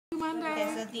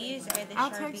So these are the I'll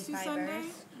Sharpie text you fibers, Sunday.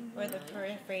 or the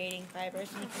perforating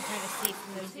fibers, and you can kind of see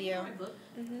from this view.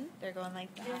 They're going like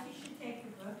that.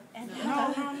 And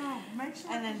No. Make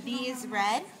sure. and then these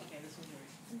red,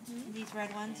 these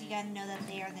red ones, you gotta know that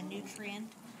they are the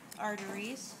nutrient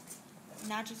arteries.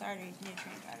 Not just arteries,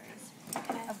 nutrient arteries.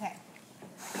 Okay.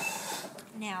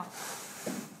 Now,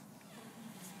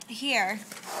 here,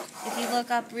 if you look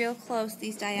up real close,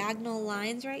 these diagonal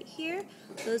lines right here,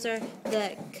 those are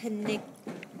the caniculi.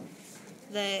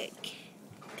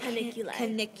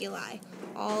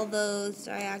 All those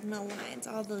diagonal lines,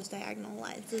 those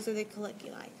are the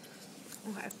caliculi.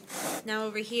 Okay. Now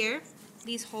over here,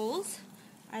 these holes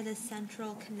are the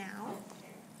central canal.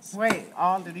 Wait,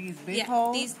 all of these big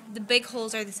holes? The big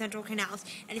holes are the central canals.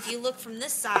 And if you look from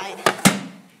this side,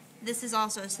 this is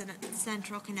also a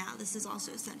central canal. This is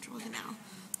also a central canal.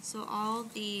 So all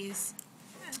these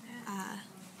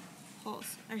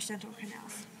holes are central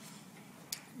canals.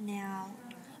 Now,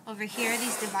 over here,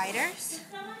 these dividers,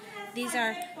 these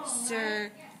are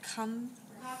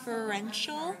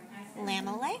circumferential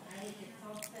lamellae.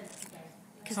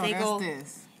 So that's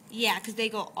this. Yeah, because they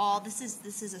go all. This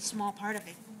is a small part of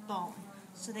a bone,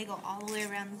 so they go all the way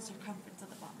around the circumference of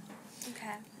the bone.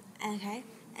 Okay,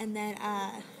 and then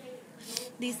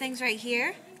these things right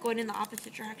here, going in the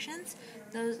opposite directions,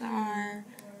 those are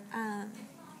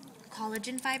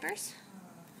collagen fibers.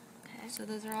 Okay, so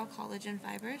those are all collagen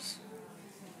fibers.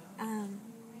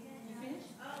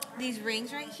 These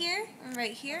rings right here,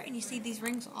 and you see these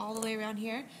rings all the way around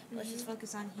here. Let's just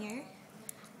focus on here.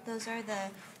 Those are the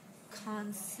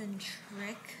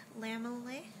concentric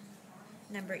lamellae,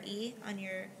 number E on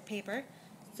your paper.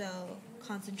 So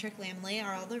concentric lamellae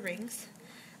are all the rings.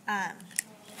 And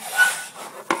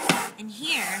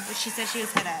here, which she said she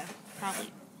was going to probably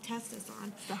test us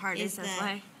on, The hardest, is that's the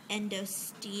why.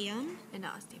 endosteum.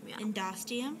 Endosteum, yeah.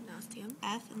 Endosteum. Endosteum.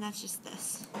 F, and that's just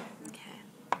this. Okay.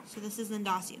 So this is the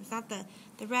endosteum. It's not the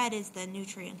red is the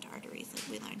nutrient arteries like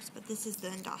we learned, but this is the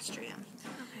endosteum.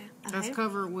 Okay. That's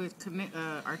covered with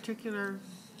articular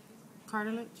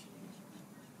cartilage?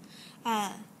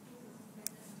 No,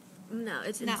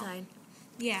 it's inside.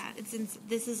 Yeah,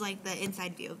 this is like the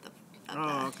inside view of the.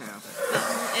 Okay.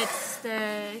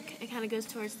 It kind of goes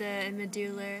towards the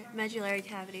medullary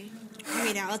cavity.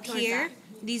 Okay, now up Towards here,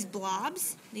 that. these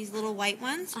blobs, these little white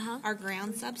ones, are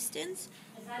ground substance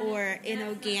or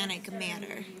inorganic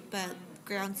matter, but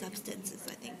ground substance is,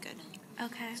 I think, good.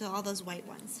 Okay. So all those white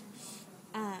ones.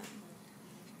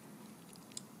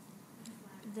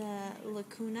 The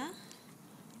lacuna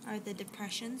are the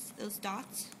depressions, those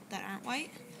dots that aren't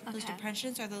white. Those Okay.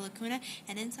 depressions are the lacuna,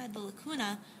 and inside the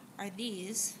lacuna are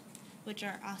these, which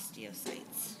are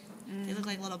osteocytes. They look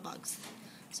like little bugs.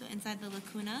 So inside the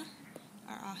lacuna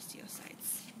are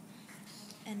osteocytes.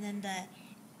 And then the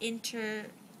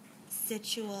interstitial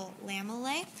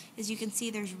lamellae, as you can see,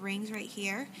 there's rings right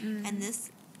here, and this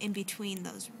in between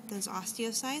those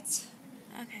osteocytes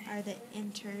are the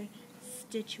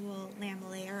interstitial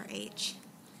lamellae, or H,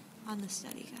 on the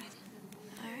study guide.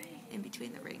 All right. In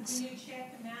between the rings.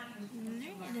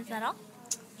 And is that all?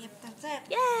 Yep, that's it.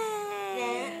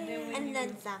 Yay! And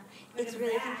then some. It's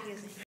really confusing.